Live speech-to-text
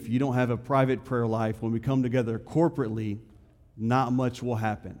you don't have a private prayer life, when we come together corporately, not much will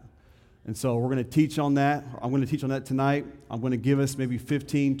happen. And so we're going to teach on that. I'm going to teach on that tonight. I'm going to give us maybe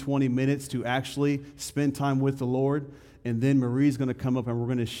 15, 20 minutes to actually spend time with the Lord. And then Marie's going to come up and we're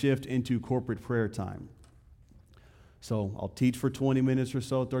going to shift into corporate prayer time. So I'll teach for 20 minutes or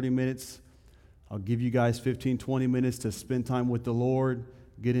so, 30 minutes. I'll give you guys 15, 20 minutes to spend time with the Lord,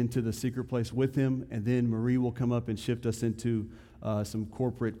 get into the secret place with Him, and then Marie will come up and shift us into some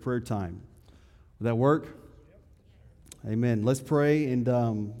corporate prayer time. Will that work? Yep. Amen. Let's pray, and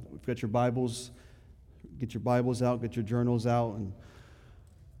we've got your Bibles. Get your Bibles out, get your journals out, and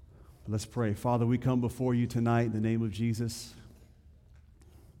let's pray. Father, we come before you tonight in the name of Jesus.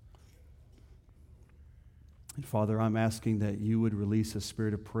 And Father, I'm asking that you would release a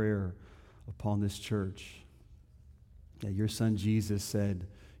spirit of prayer upon this church. That your Son Jesus said,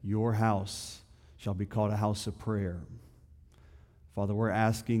 your house shall be called a house of prayer. Father, we're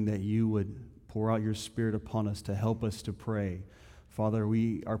asking that you would pour out your Spirit upon us to help us to pray. Father,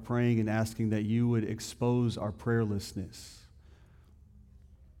 we are praying and asking that you would expose our prayerlessness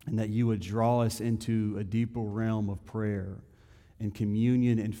and that you would draw us into a deeper realm of prayer and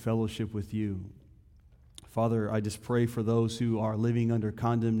communion and fellowship with you. Father, I just pray for those who are living under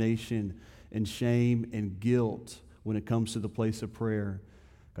condemnation and shame and guilt when it comes to the place of prayer.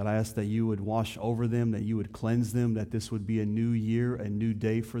 God, I ask that you would wash over them, that you would cleanse them, that this would be a new year, a new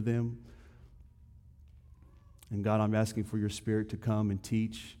day for them. And God, I'm asking for your Spirit to come and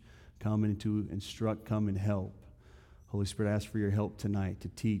teach, come and to instruct, come and help. Holy Spirit, I ask for your help tonight to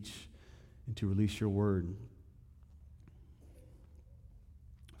teach and to release your word.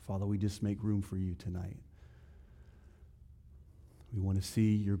 Father, we just make room for you tonight. We want to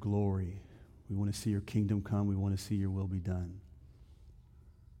see your glory. We want to see your kingdom come. We want to see your will be done.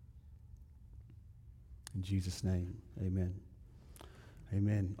 In Jesus' name, amen.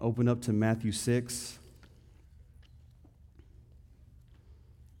 Amen. Open up to Matthew 6.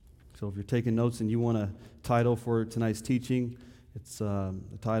 So if you're taking notes and you want a title for tonight's teaching, the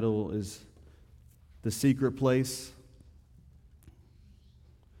title is The Secret Place.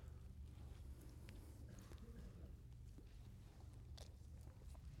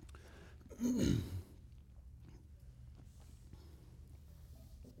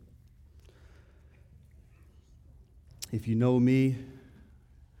 If you know me,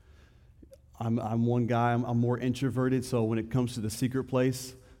 I'm one guy, I'm more introverted, so when it comes to the secret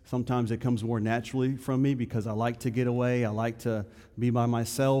place, sometimes it comes more naturally from me because I like to get away, I like to be by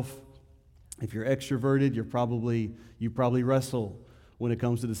myself. If you're extroverted, you probably wrestle when it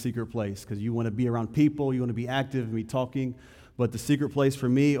comes to the secret place because you want to be around people, you want to be active and be talking. But the secret place for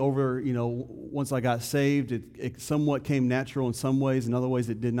me once I got saved, it somewhat came natural in some ways. In other ways,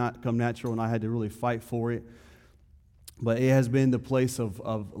 it did not come natural, and I had to really fight for it. But it has been the place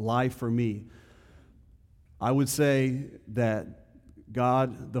of life for me. I would say that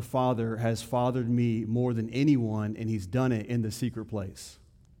God the Father has fathered me more than anyone, and He's done it in the secret place.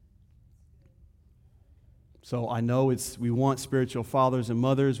 So I know we want spiritual fathers and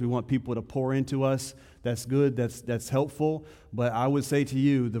mothers. We want people to pour into us. That's good. That's helpful. But I would say to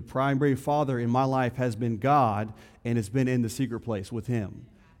you, the primary father in my life has been God, and it's been in the secret place with Him.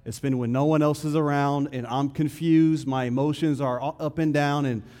 It's been when no one else is around, and I'm confused. My emotions are up and down,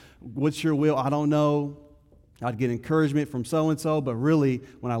 and what's your will? I don't know. I'd get encouragement from so-and-so, but really,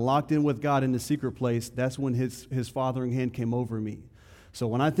 when I locked in with God in the secret place, that's when His fathering hand came over me. So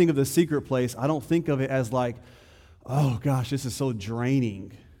when I think of the secret place, I don't think of it as like, oh gosh, this is so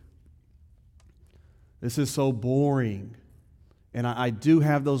draining. This is so boring. And I do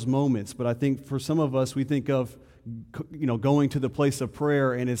have those moments, but I think for some of us, we think of going to the place of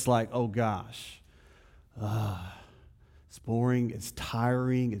prayer and it's like, oh gosh, it's boring, it's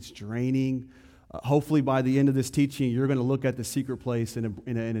tiring, it's draining. Hopefully by the end of this teaching, you're going to look at the secret place in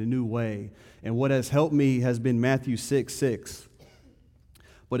a new way. And what has helped me has been Matthew 6:6.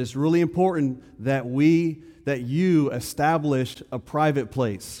 But it's really important that you establish a private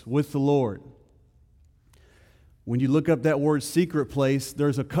place with the Lord. When you look up that word secret place,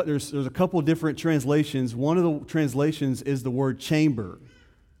 there's a couple different translations. One of the translations is the word chamber.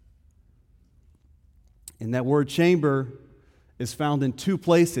 And that word chamber is found in two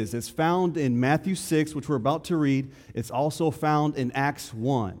places. It's found in Matthew 6, which we're about to read. It's also found in Acts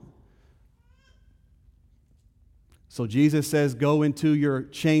 1. So Jesus says, go into your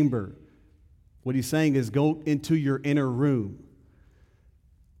chamber. What he's saying is go into your inner room.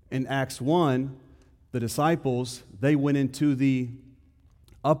 In Acts 1, the disciples, they went into the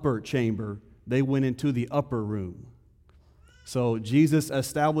upper chamber. They went into the upper room. So Jesus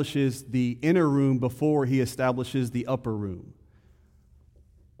establishes the inner room before he establishes the upper room.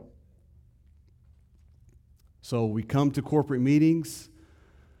 So we come to corporate meetings,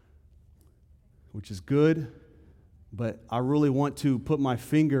 which is good, but I really want to put my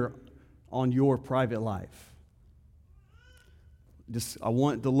finger on your private life. I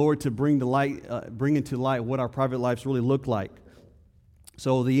want the Lord to bring into light what our private lives really look like.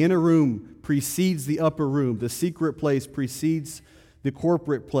 So the inner room precedes the upper room. The secret place precedes the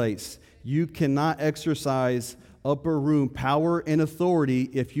corporate place. You cannot exercise upper room power and authority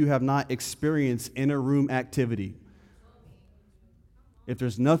if you have not experienced inner room activity. If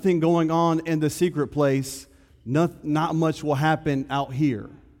there's nothing going on in the secret place, not much will happen out here.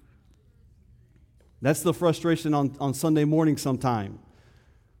 That's the frustration on Sunday morning sometime.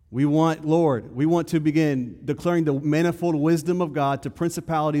 We want to begin declaring the manifold wisdom of God to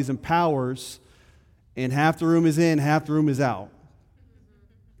principalities and powers, and half the room is in, half the room is out.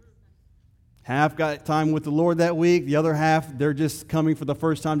 Half got time with the Lord that week. The other half, they're just coming for the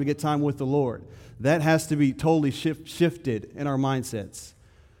first time to get time with the Lord. That has to be totally shifted in our mindsets.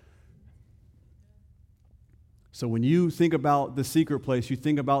 So when you think about the secret place, you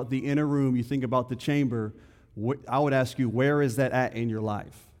think about the inner room, you think about the chamber, I would ask you, where is that at in your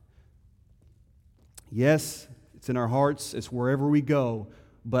life? Yes, it's in our hearts, it's wherever we go,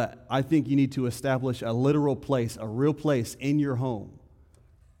 but I think you need to establish a literal place, a real place in your home.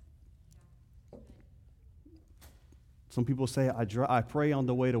 Some people say, I pray on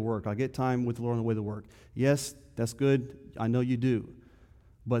the way to work. I get time with the Lord on the way to work. Yes, that's good. I know you do.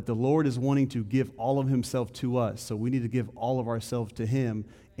 But the Lord is wanting to give all of himself to us, so we need to give all of ourselves to him,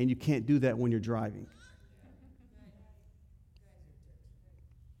 and you can't do that when you're driving.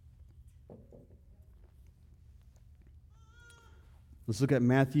 Let's look at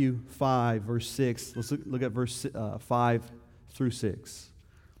Matthew 5, verse 6. Let's look at verse 5 through 6.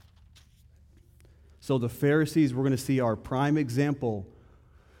 So the Pharisees, we're going to see our prime example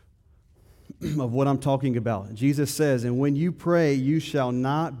of what I'm talking about. Jesus says, "And when you pray, you shall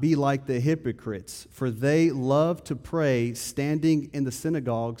not be like the hypocrites, for they love to pray standing in the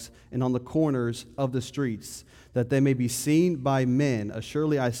synagogues and on the corners of the streets, that they may be seen by men.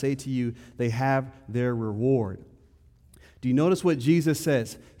 Surely I say to you, they have their reward." Do you notice what Jesus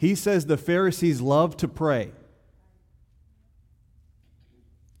says? He says the Pharisees love to pray.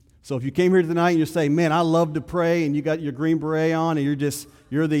 So if you came here tonight and you're saying, "Man, I love to pray," and you got your green beret on and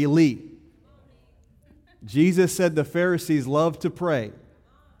you're the elite. Jesus said the Pharisees love to pray.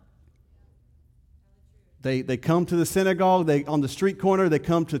 They come to the synagogue, on the street corner, they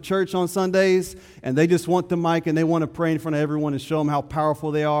come to church on Sundays, and they just want the mic and they want to pray in front of everyone and show them how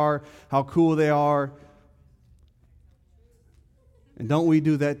powerful they are, how cool they are. And don't we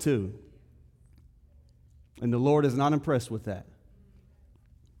do that too? And the Lord is not impressed with that.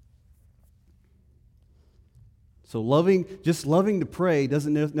 So just loving to pray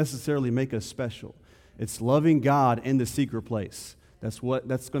doesn't necessarily make us special. It's loving God in the secret place. That's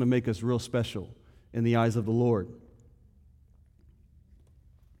going to make us real special in the eyes of the Lord.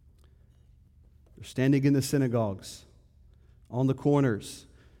 They're standing in the synagogues, on the corners.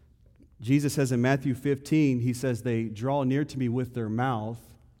 Jesus says in Matthew 15, he says, "They draw near to me with their mouth.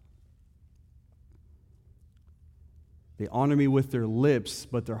 They honor me with their lips,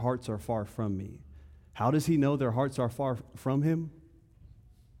 but their hearts are far from me." How does he know their hearts are far from him?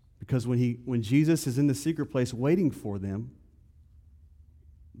 Because when Jesus is in the secret place waiting for them,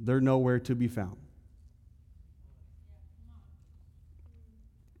 they're nowhere to be found.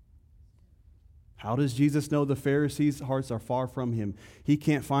 How does Jesus know the Pharisees' hearts are far from him? He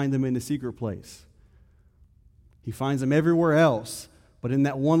can't find them in the secret place. He finds them everywhere else, but in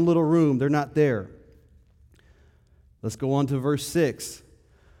that one little room, they're not there. Let's go on to verse 6.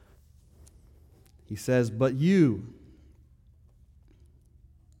 He says, "But you,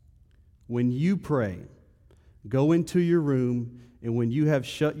 when you pray, go into your room, and when you have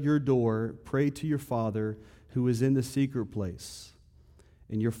shut your door, pray to your Father who is in the secret place.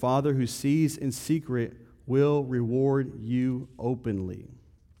 And your Father who sees in secret will reward you openly."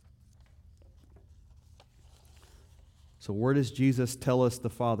 So where does Jesus tell us the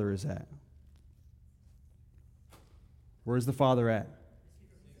Father is at? Where's the Father at?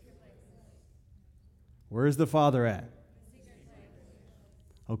 Where is the Father at?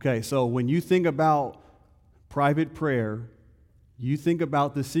 Okay, so when you think about private prayer, you think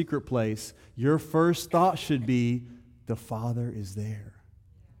about the secret place, your first thought should be, the Father is there.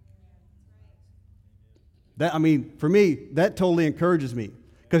 For me, that totally encourages me.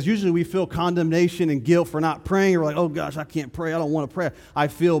 Because usually we feel condemnation and guilt for not praying. We're like, "Oh gosh, I can't pray. I don't want to pray. I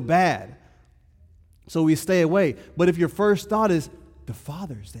feel bad." So we stay away. But if your first thought is, the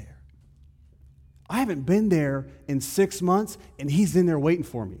Father's there. I haven't been there in 6 months, and he's in there waiting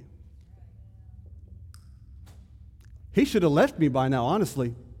for me. He should have left me by now,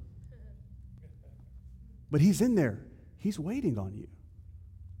 honestly. But he's in there. He's waiting on you.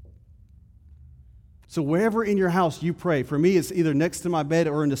 So wherever in your house you pray, for me, it's either next to my bed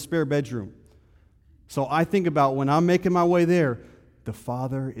or in the spare bedroom. So I think about when I'm making my way there, the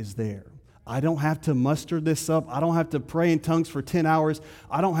Father is there. I don't have to muster this up. I don't have to pray in tongues for 10 hours.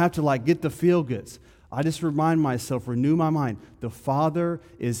 I don't have to get the feel-goods. I just remind myself, renew my mind. The Father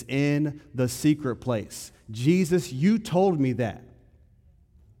is in the secret place. Jesus, you told me that.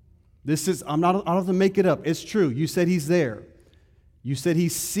 I don't have to make it up. It's true. You said he's there. You said he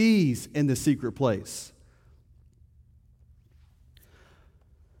sees in the secret place.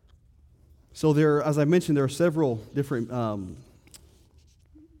 So as I mentioned, there are several different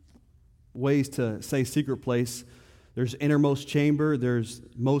ways to say secret place. There's innermost chamber. There's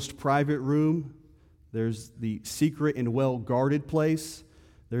most private room. There's the secret and well-guarded place.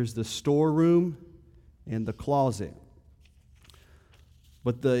 There's the storeroom and the closet.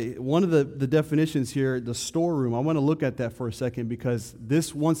 But one of the definitions here, the storeroom, I want to look at that for a second because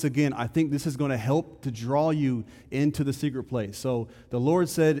this, once again, I think this is going to help to draw you into the secret place. So the Lord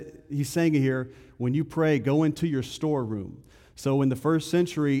said, he's saying it here, when you pray, go into your storeroom. So in the first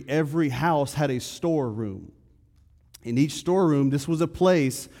century, every house had a storeroom. In each storeroom, this was a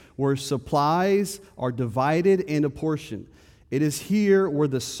place where supplies are divided and apportioned. It is here where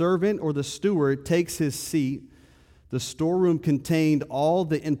the servant or the steward takes his seat. The storeroom contained all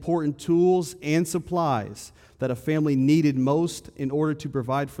the important tools and supplies that a family needed most in order to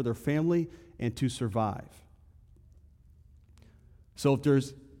provide for their family and to survive. So if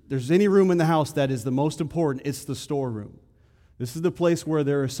there's any room in the house that is the most important, it's the storeroom. This is the place where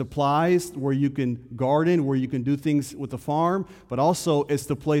there are supplies, where you can garden, where you can do things with the farm, but also it's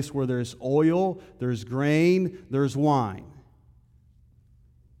the place where there's oil, there's grain, there's wine.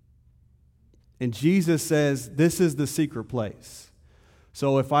 And Jesus says, this is the secret place.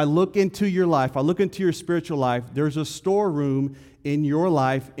 So if I look into your life, I look into your spiritual life, there's a storeroom in your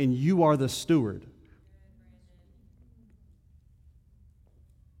life, and you are the steward.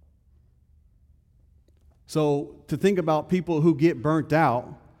 So to think about people who get burnt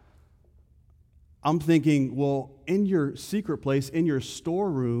out, I'm thinking, well, in your secret place, in your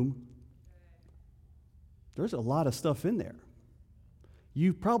storeroom, there's a lot of stuff in there.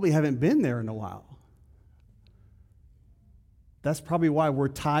 You probably haven't been there in a while. That's probably why we're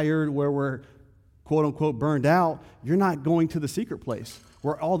tired, where we're quote unquote burned out. You're not going to the secret place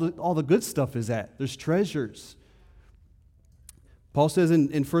where all the good stuff is at. There's treasures. Paul says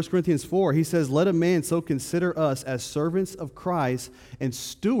in 1 Corinthians 4, he says, let a man so consider us as servants of Christ and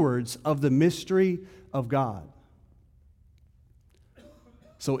stewards of the mystery of God.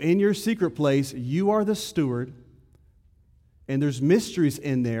 So in your secret place, you are the steward. And there's mysteries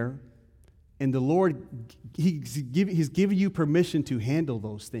in there, and the Lord, He's giving you permission to handle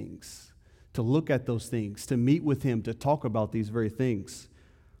those things, to look at those things, to meet with Him, to talk about these very things.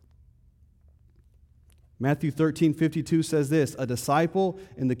 Matthew 13:52 says this, a disciple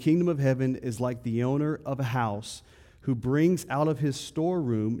in the kingdom of heaven is like the owner of a house who brings out of his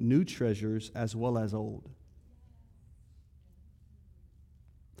storeroom new treasures as well as old.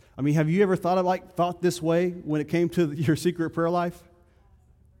 I mean, have you ever thought this way when it came to your secret prayer life?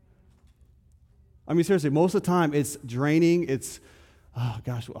 I mean, seriously, most of the time it's draining. It's, oh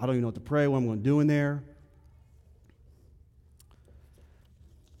gosh, I don't even know what to pray, what I'm going to do in there.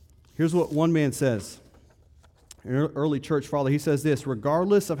 Here's what one man says, an early church father. He says this,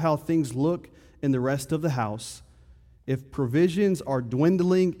 regardless of how things look in the rest of the house, if provisions are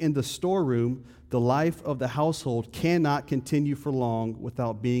dwindling in the storeroom, the life of the household cannot continue for long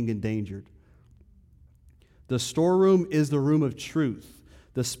without being endangered. The storeroom is the room of truth,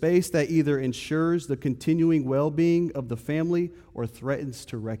 the space that either ensures the continuing well-being of the family or threatens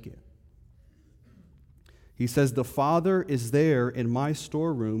to wreck it. He says, the Father is there in my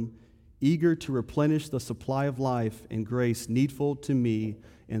storeroom, eager to replenish the supply of life and grace needful to me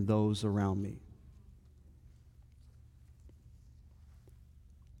and those around me.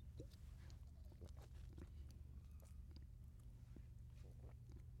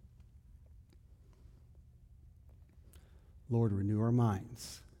 Lord, renew our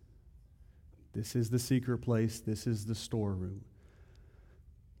minds. This is the secret place. This is the storeroom.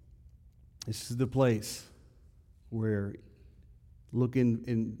 This is the place where, look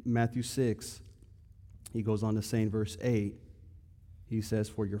in Matthew 6, he goes on to say in verse 8, he says,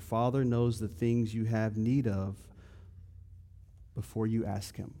 for your Father knows the things you have need of before you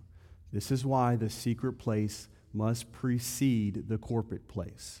ask Him. This is why the secret place must precede the corporate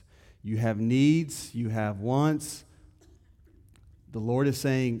place. You have needs, you have wants. The Lord is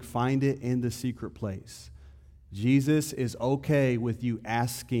saying, find it in the secret place. Jesus is okay with you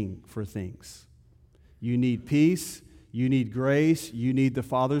asking for things. You need peace, you need grace, you need the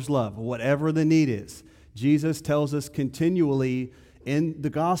Father's love, whatever the need is. Jesus tells us continually in the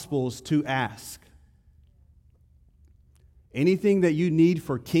Gospels to ask. Anything that you need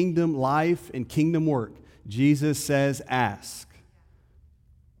for kingdom life and kingdom work, Jesus says ask.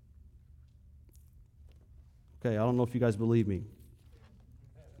 Okay, I don't know if you guys believe me.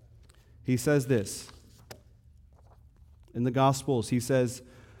 He says this. In the Gospels, he says,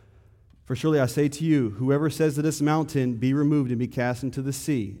 "For surely I say to you, whoever says to this mountain, be removed and be cast into the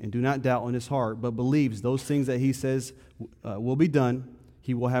sea, and do not doubt in his heart, but believes those things that he says will be done,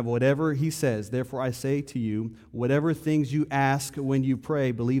 he will have whatever he says. Therefore I say to you, whatever things you ask when you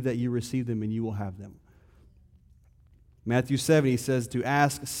pray, believe that you receive them and you will have them." Matthew 7, he says to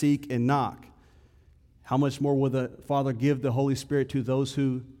ask, seek, and knock. How much more will the Father give the Holy Spirit to those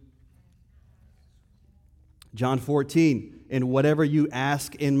who... John 14, "And whatever you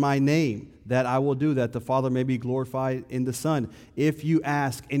ask in my name, that I will do, that the Father may be glorified in the Son, if you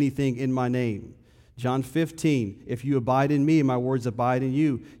ask anything in my name." John 15, "If you abide in me and my words abide in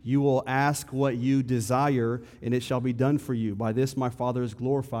you, you will ask what you desire, and it shall be done for you. By this my Father is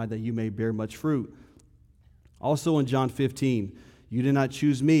glorified, that you may bear much fruit." Also in John 15, "You did not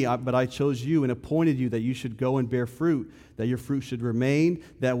choose me, but I chose you and appointed you that you should go and bear fruit, that your fruit should remain,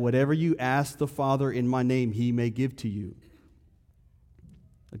 that whatever you ask the Father in my name, he may give to you."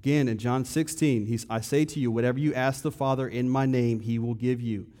 Again, in John 16, I say to you, whatever you ask the Father in my name, he will give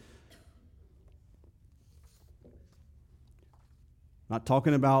you. Not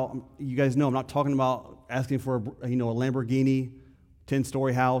talking about, you guys know, I'm not talking about asking for a Lamborghini,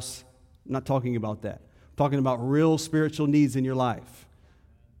 10-story house. I'm not talking about that. I'm talking about real spiritual needs in your life.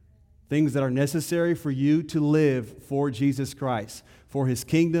 Things that are necessary for you to live for Jesus Christ, for his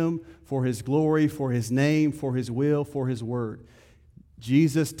kingdom, for his glory, for his name, for his will, for his word.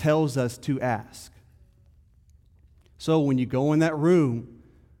 Jesus tells us to ask. So when you go in that room,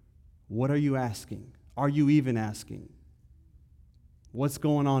 what are you asking? Are you even asking? What's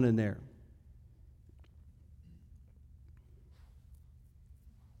going on in there?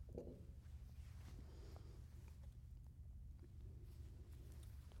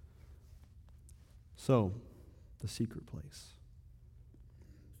 So, the secret place.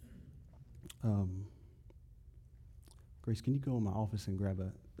 Grace, can you go in my office and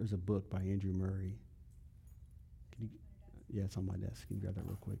there's a book by Andrew Murray. Yeah, it's on my desk. Can you grab that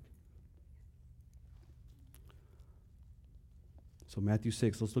real quick? So Matthew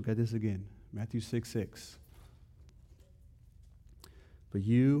 6, let's look at this again. Matthew 6:6. "But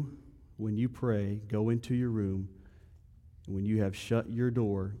you, when you pray, go into your room, and when you have shut your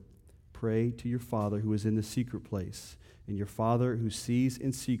door, pray to your Father who is in the secret place, and your Father who sees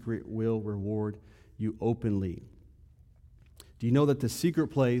in secret will reward you openly." Do you know that the secret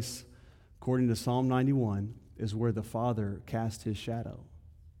place, according to Psalm 91, is where the Father cast his shadow?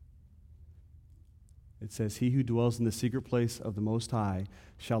 It says, "He who dwells in the secret place of the Most High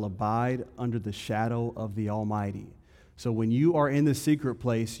shall abide under the shadow of the Almighty." So when you are in the secret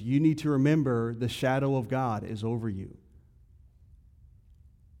place, you need to remember the shadow of God is over you.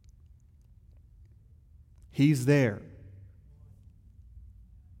 He's there.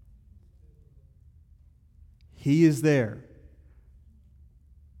 He is there.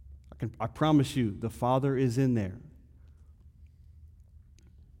 I promise you, the Father is in there.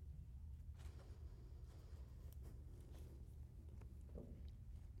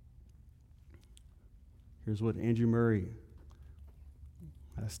 Here's what Andrew Murray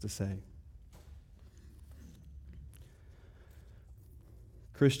has to say.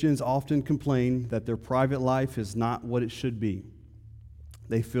 "Christians often complain that their private life is not what it should be.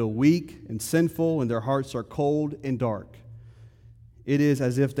 They feel weak and sinful, and their hearts are cold and dark. It is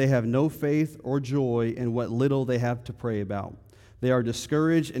as if they have no faith or joy in what little they have to pray about. They are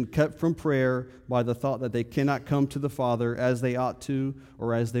discouraged and cut from prayer by the thought that they cannot come to the Father as they ought to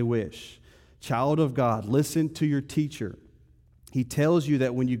or as they wish. Child of God, listen to your teacher. He tells you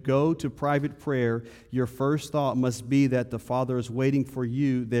that when you go to private prayer, your first thought must be that the Father is waiting for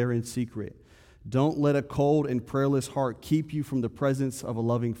you there in secret. Don't let a cold and prayerless heart keep you from the presence of a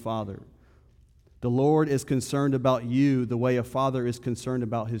loving Father. The Lord is concerned about you the way a father is concerned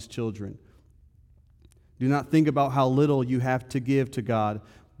about his children. Do not think about how little you have to give to God,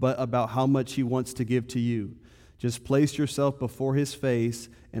 but about how much he wants to give to you. Just place yourself before his face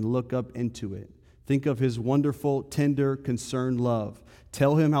and look up into it. Think of his wonderful, tender, concerned love.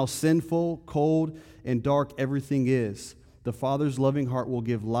 Tell him how sinful, cold, and dark everything is. The Father's loving heart will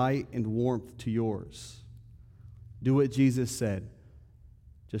give light and warmth to yours. Do what Jesus said.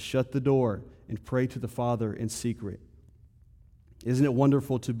 Just shut the door and pray to the Father in secret. Isn't it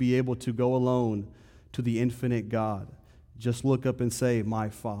wonderful to be able to go alone to the infinite God? Just look up and say, "My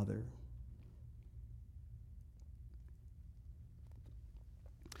Father."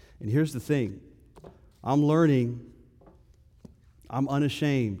 And here's the thing. I'm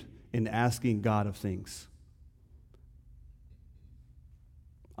unashamed in asking God of things.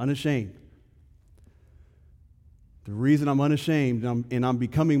 Unashamed. The reason I'm unashamed and I'm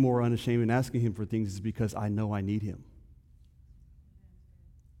becoming more unashamed in asking Him for things is because I know I need Him.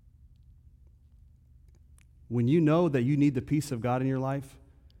 When you know that you need the peace of God in your life,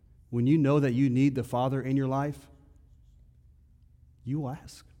 when you know that you need the Father in your life, you will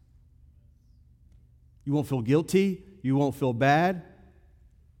ask. You won't feel guilty. You won't feel bad.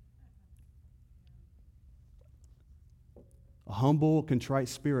 A humble, contrite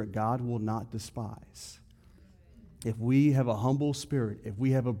spirit God will not despise. If we have a humble spirit, if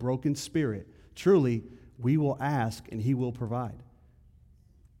we have a broken spirit, truly, we will ask and He will provide.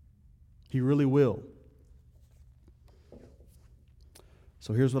 He really will.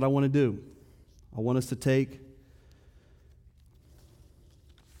 So here's what I want to do. I want us to take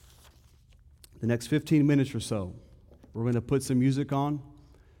the next 15 minutes or so. We're going to put some music on,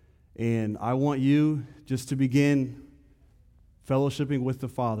 and I want you just to begin fellowshipping with the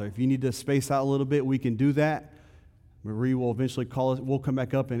Father. If you need to space out a little bit, we can do that. Marie will eventually call us. We'll come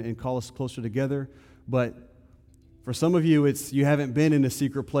back up and call us closer together. But for some of you, you haven't been in a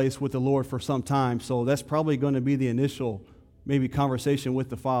secret place with the Lord for some time, so that's probably going to be the initial maybe conversation with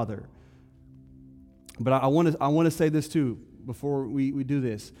the Father. But I want to say this too before we do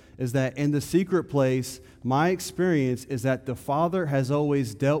this, is that in the secret place, my experience is that the Father has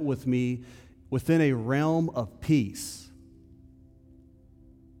always dealt with me within a realm of peace.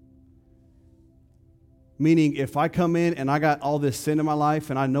 Meaning, if I come in and I got all this sin in my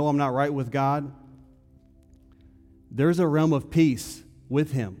life and I know I'm not right with God, there's a realm of peace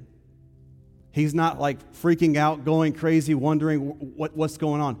with Him. He's not like freaking out, going crazy, wondering what's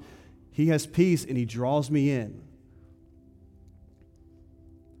going on. He has peace and He draws me in.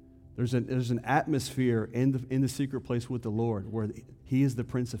 There's an atmosphere in the secret place with the Lord where He is the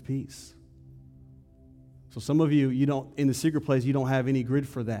Prince of Peace. So some of you in the secret place, you don't have any grid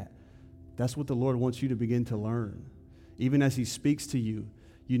for that. That's what the Lord wants you to begin to learn. Even as He speaks to you,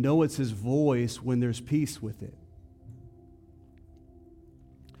 you know it's His voice when there's peace with it.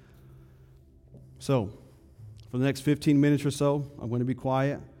 So, for the next 15 minutes or so, I'm going to be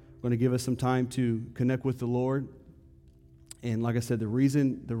quiet. I'm going to give us some time to connect with the Lord. And like I said, the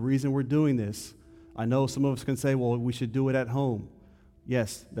reason we're doing this, I know some of us can say, well, we should do it at home.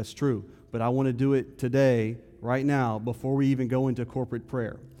 Yes, that's true. But I want to do it today, right now, before we even go into corporate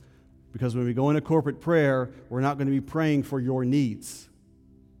prayer. Because when we go into corporate prayer, we're not going to be praying for your needs.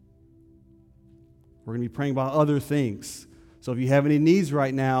 We're going to be praying about other things. So if you have any needs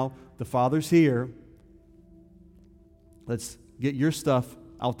right now, the Father's here. Let's get your stuff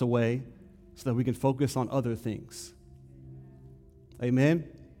out the way so that we can focus on other things. Amen?